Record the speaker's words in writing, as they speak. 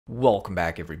Welcome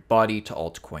back, everybody, to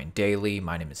Altcoin Daily.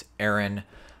 My name is Aaron.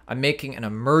 I'm making an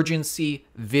emergency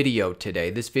video today.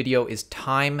 This video is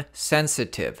time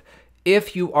sensitive.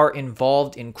 If you are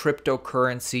involved in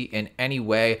cryptocurrency in any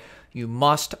way, you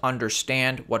must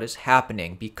understand what is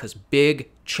happening because big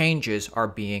changes are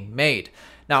being made.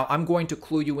 Now, I'm going to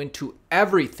clue you into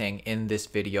everything in this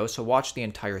video, so watch the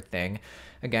entire thing.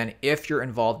 Again, if you're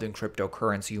involved in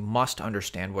cryptocurrency, you must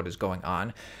understand what is going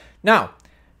on. Now,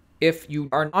 if you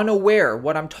are unaware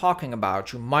what I'm talking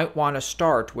about, you might want to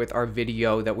start with our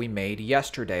video that we made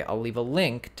yesterday. I'll leave a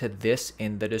link to this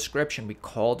in the description. We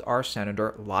called our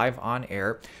senator live on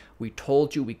air. We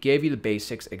told you, we gave you the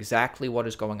basics, exactly what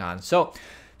is going on. So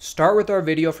start with our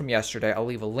video from yesterday. I'll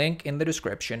leave a link in the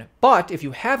description. But if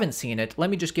you haven't seen it,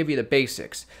 let me just give you the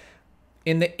basics.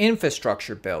 In the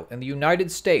infrastructure bill in the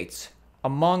United States,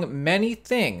 among many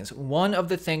things, one of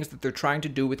the things that they're trying to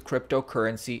do with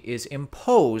cryptocurrency is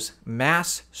impose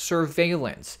mass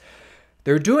surveillance.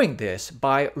 They're doing this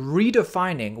by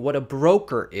redefining what a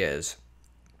broker is.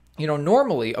 You know,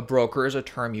 normally a broker is a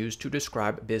term used to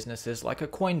describe businesses like a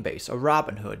Coinbase, a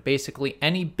Robinhood, basically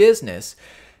any business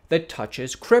that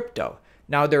touches crypto.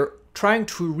 Now they're trying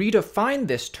to redefine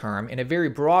this term in a very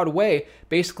broad way,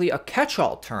 basically a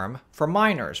catch-all term for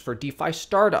miners, for DeFi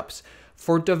startups,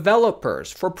 for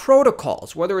developers, for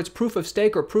protocols, whether it's proof of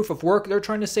stake or proof of work. They're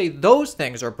trying to say those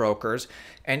things are brokers,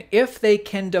 and if they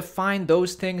can define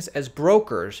those things as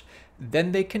brokers,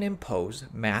 then they can impose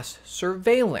mass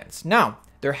surveillance. Now,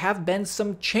 there have been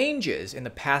some changes in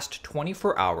the past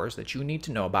 24 hours that you need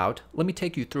to know about. Let me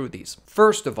take you through these.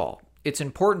 First of all, it's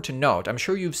important to note, I'm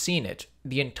sure you've seen it,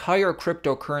 the entire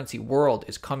cryptocurrency world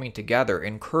is coming together,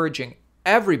 encouraging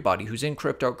everybody who's in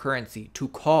cryptocurrency to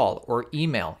call or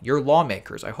email your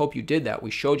lawmakers. I hope you did that.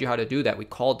 We showed you how to do that. We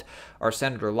called our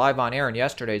senator live on air in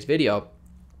yesterday's video.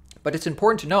 But it's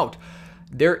important to note,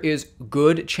 there is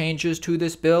good changes to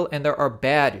this bill and there are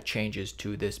bad changes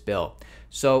to this bill.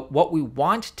 So what we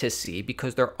want to see,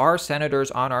 because there are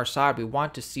senators on our side, we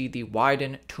want to see the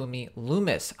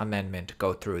Wyden-Toomey-Loomis amendment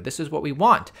go through. This is what we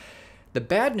want. The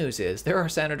bad news is there are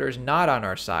senators not on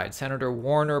our side. Senator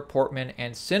Warner, Portman,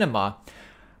 and Sinema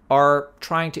are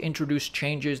trying to introduce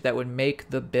changes that would make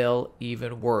the bill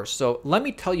even worse. So let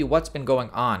me tell you what's been going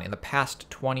on in the past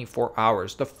 24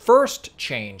 hours. The first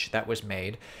change that was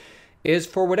made is,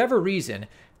 for whatever reason,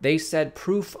 they said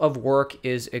proof of work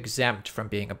is exempt from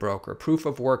being a broker. Proof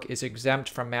of work is exempt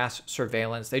from mass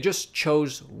surveillance. They just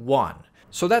chose one.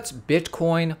 So that's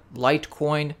Bitcoin,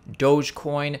 Litecoin,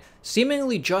 Dogecoin,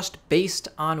 seemingly just based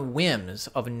on whims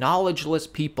of knowledgeless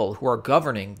people who are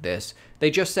governing this. They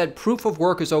just said proof of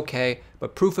work is okay,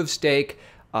 but proof of stake,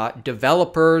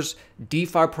 developers,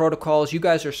 DeFi protocols, you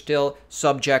guys are still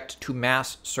subject to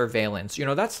mass surveillance. You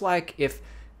know, that's like if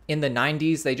in the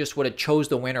 90s they just would have chose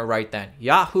the winner right then.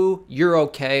 Yahoo, you're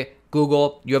okay.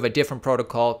 Google, you have a different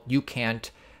protocol. You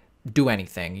can't do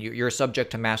anything. You're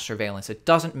subject to mass surveillance. It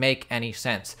doesn't make any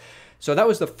sense. So that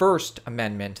was the first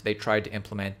amendment they tried to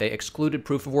implement. They excluded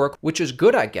proof of work, which is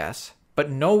good, I guess,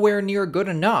 but nowhere near good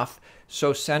enough.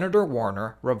 So Senator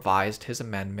Warner revised his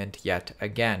amendment yet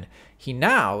again. He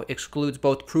now excludes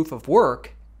both proof of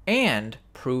work and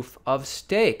proof of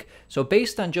stake. So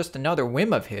based on just another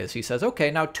whim of his, he says, okay,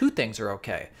 now two things are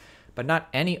okay, but not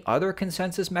any other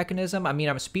consensus mechanism. I mean,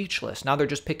 I'm speechless. Now they're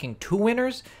just picking two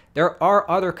winners. There are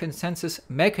other consensus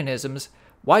mechanisms.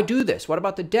 Why do this? What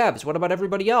about the devs? What about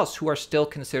everybody else who are still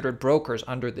considered brokers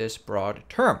under this broad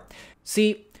term?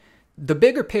 See, the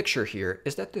bigger picture here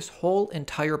is that this whole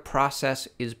entire process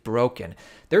is broken.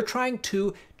 They're trying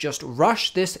to just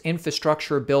rush this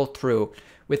infrastructure bill through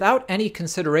without any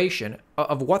consideration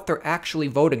of what they're actually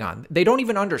voting on. They don't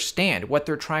even understand what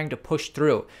they're trying to push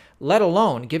through, let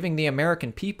alone giving the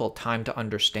American people time to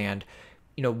understand,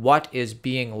 you know, what is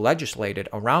being legislated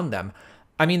around them.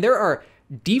 I mean, there are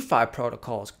DeFi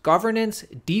protocols, governance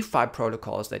DeFi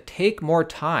protocols that take more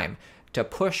time to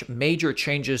push major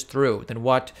changes through than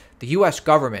what the US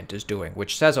government is doing,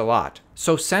 which says a lot.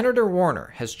 So Senator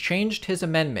Warner has changed his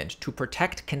amendment to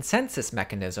protect consensus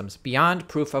mechanisms beyond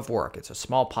proof of work. It's a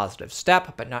small positive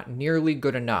step, but not nearly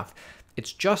good enough.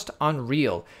 It's just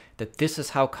unreal that this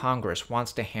is how Congress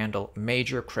wants to handle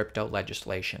major crypto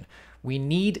legislation. We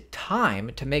need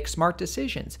time to make smart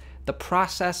decisions. The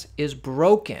process is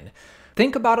broken.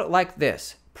 Think about it like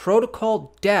this.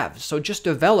 Protocol devs, so just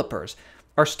developers,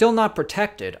 are still not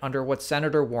protected under what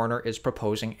Senator Warner is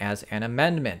proposing as an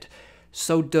amendment.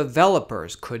 So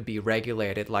developers could be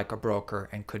regulated like a broker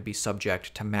and could be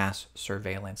subject to mass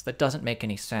surveillance. That doesn't make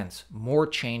any sense. More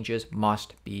changes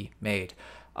must be made.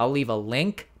 I'll leave a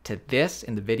link to this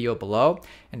in the video below.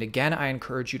 And again, I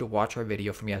encourage you to watch our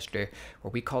video from yesterday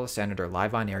where we call a senator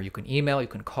live on air. You can email, you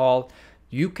can call,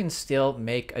 you can still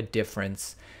make a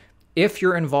difference. If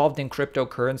you're involved in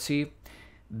cryptocurrency,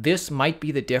 this might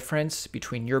be the difference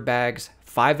between your bags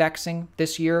 5xing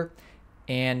this year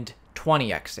and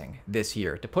 20xing this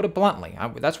year, to put it bluntly.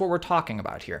 That's what we're talking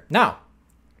about here. Now,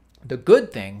 the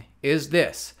good thing is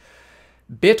this.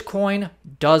 Bitcoin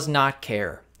does not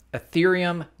care.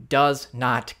 Ethereum does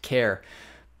not care.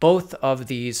 Both of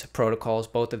these protocols,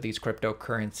 both of these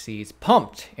cryptocurrencies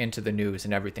pumped into the news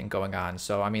and everything going on.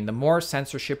 So, I mean, the more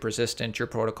censorship resistant your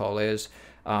protocol is,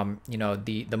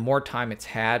 the more time it's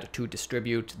had to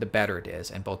distribute, the better it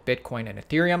is. And both Bitcoin and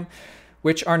Ethereum,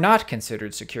 which are not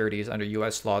considered securities under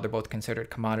US law, they're both considered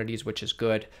commodities, which is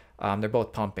good. They're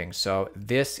both pumping. So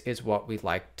this is what we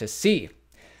like to see.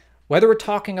 Whether we're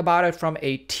talking about it from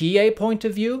a TA point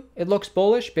of view, it looks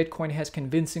bullish. Bitcoin has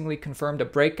convincingly confirmed a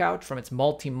breakout from its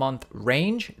multi-month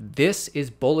range. This is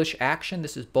bullish action.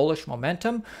 This is bullish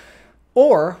momentum.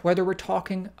 Or whether we're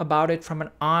talking about it from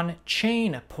an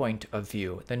on-chain point of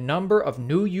view, the number of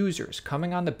new users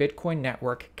coming on the Bitcoin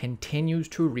network continues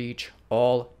to reach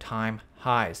all-time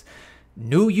highs.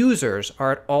 New users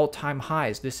are at all-time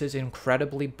highs. This is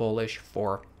incredibly bullish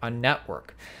for a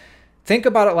network. Think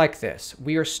about it like this.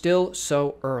 We are still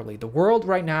so early. The world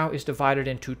right now is divided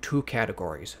into two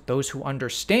categories. Those who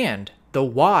understand the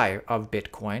why of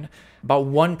Bitcoin, about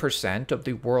 1% of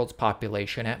the world's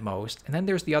population at most, and then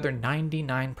there's the other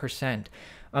 99%.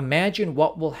 Imagine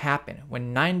what will happen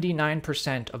when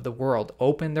 99% of the world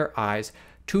open their eyes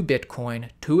to Bitcoin,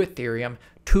 to Ethereum,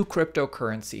 to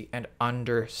cryptocurrency, and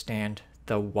understand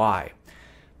the why.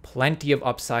 Plenty of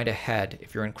upside ahead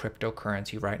if you're in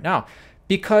cryptocurrency right now.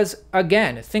 Because,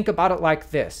 again, think about it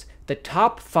like this. The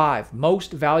top 5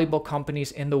 most valuable companies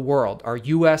in the world are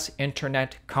U.S.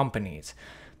 internet companies.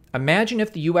 Imagine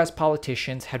if the U.S.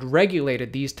 politicians had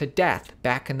regulated these to death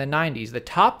back in the 90s. The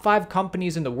top 5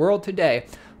 companies in the world today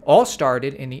all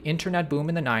started in the internet boom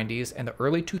in the 90s and the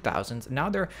early 2000s. Now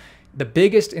they're the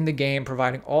biggest in the game,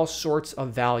 providing all sorts of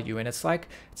value. And it's like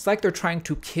they're trying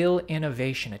to kill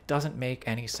innovation. It doesn't make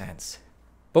any sense.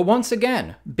 But once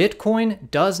again, Bitcoin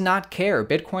does not care.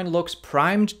 Bitcoin looks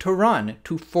primed to run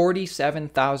to $47,000.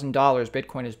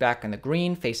 Bitcoin is back in the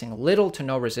green, facing little to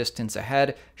no resistance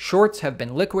ahead. Shorts have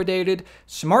been liquidated.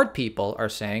 Smart people are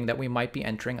saying that we might be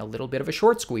entering a little bit of a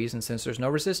short squeeze, and since there's no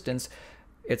resistance,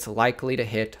 it's likely to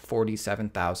hit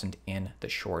 47,000 in the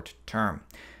short term.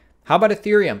 How about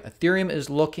Ethereum? Ethereum is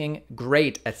looking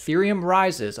great. Ethereum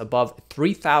rises above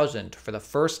 3,000 for the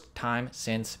first time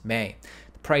since May.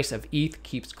 Price of ETH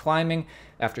keeps climbing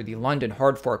after the London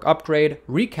hard fork upgrade,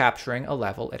 recapturing a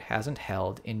level it hasn't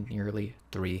held in nearly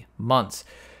 3 months.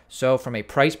 So from a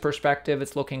price perspective,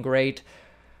 it's looking great.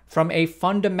 From a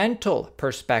fundamental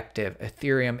perspective,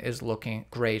 Ethereum is looking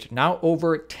great. Now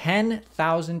over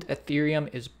 10,000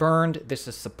 Ethereum is burned. This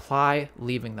is supply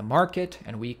leaving the market,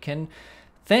 and we can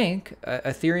thank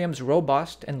Ethereum's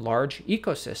robust and large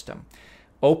ecosystem.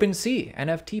 OpenSea,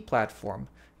 NFT platform.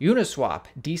 Uniswap,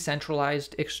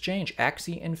 decentralized exchange,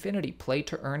 Axie Infinity,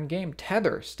 play-to-earn game,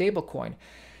 Tether, stablecoin,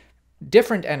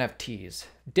 different NFTs,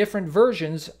 different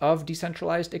versions of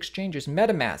decentralized exchanges,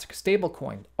 MetaMask,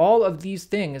 stablecoin. All of these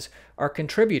things are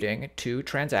contributing to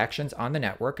transactions on the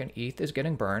network, and ETH is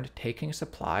getting burned, taking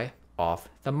supply off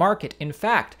the market. In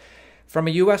fact, from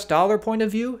a US dollar point of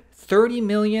view, 30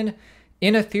 million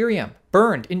in Ethereum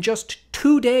burned in just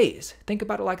 2 days. Think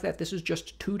about it like that. This is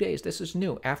just 2 days. This is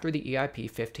new after the EIP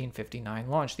 1559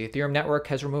 launch. The Ethereum network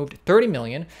has removed 30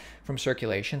 million from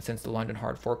circulation since the London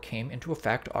hard fork came into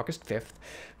effect August 5th,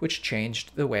 which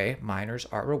changed the way miners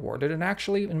are rewarded and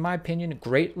actually, in my opinion,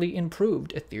 greatly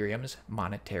improved Ethereum's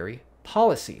monetary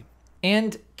policy.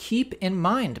 And keep in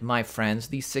mind, my friends,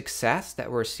 the success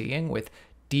that we're seeing with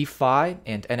DeFi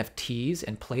and NFTs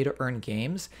and play-to-earn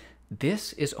games.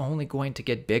 This is only going to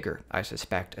get bigger, I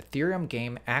suspect. Ethereum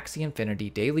game Axie Infinity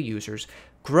daily users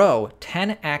grow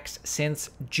 10x since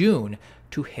June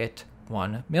to hit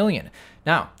 1 million.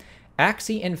 Now,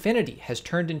 Axie Infinity has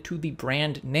turned into the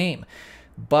brand name.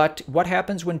 But what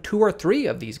happens when 2 or 3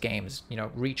 of these games,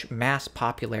 reach mass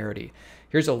popularity?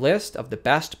 Here's a list of the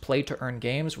best play-to-earn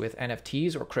games with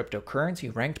NFTs or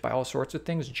cryptocurrency, ranked by all sorts of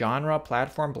things: genre,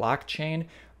 platform, blockchain,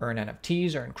 earn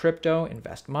NFTs, earn crypto,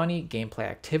 invest money, gameplay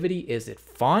activity. Is it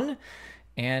fun?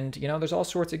 And, there's all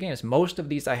sorts of games. Most of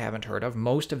these I haven't heard of.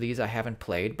 Most of these I haven't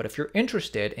played. But if you're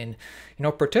interested in,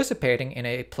 participating in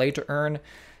a play-to-earn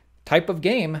type of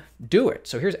game, do it.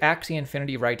 So here's Axie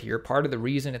Infinity right here. Part of the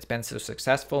reason it's been so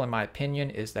successful, in my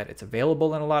opinion, is that it's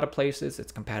available in a lot of places.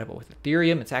 It's compatible with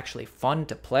Ethereum. It's actually fun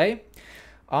to play.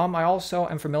 I also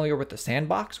am familiar with the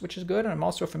Sandbox, which is good, and I'm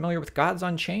also familiar with Gods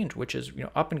Unchained, which is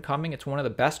up and coming. It's one of the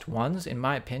best ones in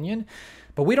my opinion,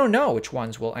 but we don't know which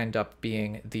ones will end up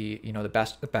being the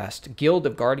the best. Guild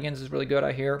of Guardians is really good,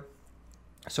 I hear.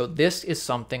 So this is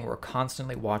something we're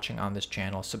constantly watching on this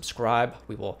channel. Subscribe.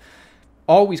 We will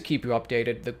always keep you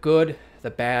updated, the good, the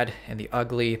bad, and the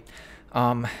ugly.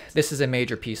 This is a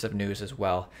major piece of news as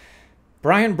well.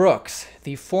 Brian Brooks,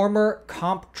 the former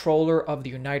comptroller of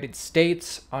the United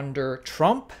States under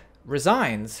Trump,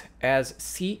 resigns as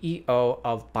CEO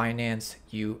of Binance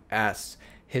US.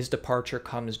 His departure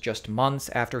comes just months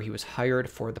after he was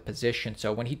hired for the position.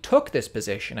 So when he took this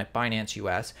position at Binance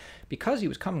US, because he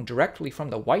was coming directly from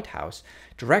the White House,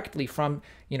 directly from,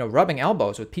 rubbing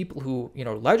elbows with people who,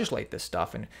 legislate this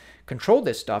stuff and control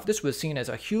this stuff, this was seen as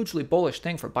a hugely bullish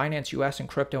thing for Binance US and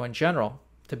crypto in general.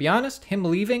 To be honest, him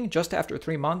leaving just after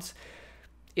 3 months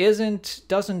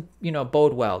doesn't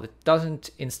bode well. It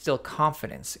doesn't instill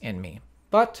confidence in me.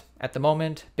 But at the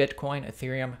moment, Bitcoin,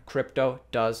 Ethereum, crypto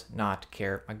does not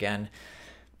care. Again,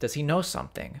 does he know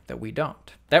something that we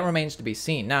don't? That remains to be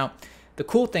seen. Now, the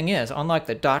cool thing is, unlike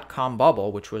the dot-com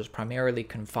bubble, which was primarily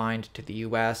confined to the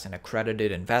US and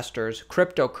accredited investors,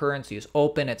 cryptocurrency is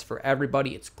open, it's for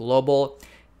everybody, it's global,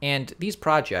 and these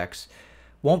projects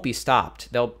won't be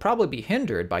stopped. They'll probably be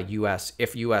hindered by US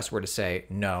if US were to say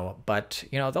no, but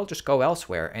they'll just go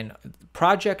elsewhere. And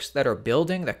projects that are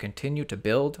building, that continue to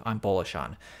build, I'm bullish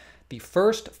on. The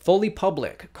first fully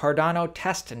public Cardano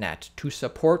testnet to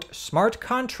support smart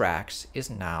contracts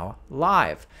is now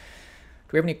live. Do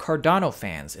we have any Cardano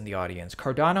fans in the audience?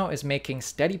 Cardano is making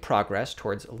steady progress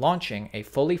towards launching a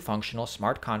fully functional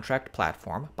smart contract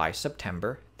platform by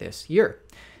September this year.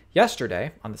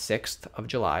 Yesterday, on the 6th of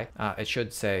July, it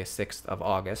should say 6th of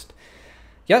August.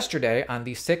 Yesterday, on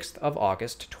the 6th of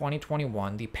August,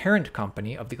 2021, the parent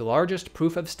company of the largest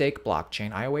proof-of-stake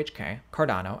blockchain, IOHK,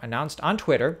 Cardano, announced on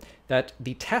Twitter that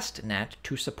the testnet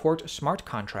to support smart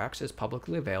contracts is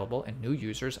publicly available and new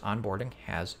users onboarding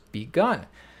has begun.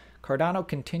 Cardano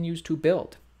continues to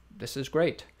build. This is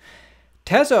great.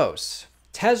 Tezos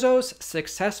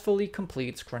successfully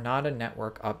completes Granada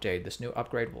network update. This new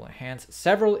upgrade will enhance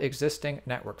several existing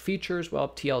network features. Well,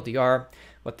 TLDR,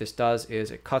 what this does is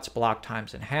it cuts block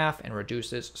times in half and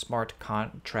reduces smart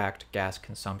contract gas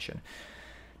consumption.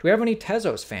 Do we have any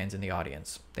Tezos fans in the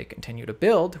audience? They continue to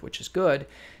build, which is good.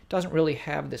 It doesn't really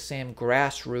have the same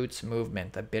grassroots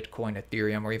movement that Bitcoin,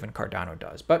 Ethereum, or even Cardano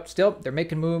does. But still, they're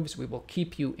making moves. We will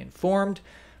keep you informed.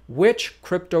 Which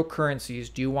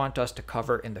cryptocurrencies do you want us to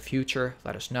cover in the future?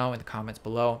 Let us know in the comments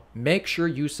below. Make sure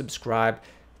you subscribe.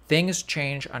 Things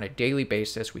change on a daily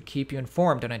basis. We keep you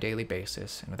informed on a daily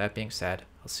basis. And with that being said,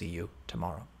 I'll see you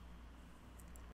tomorrow.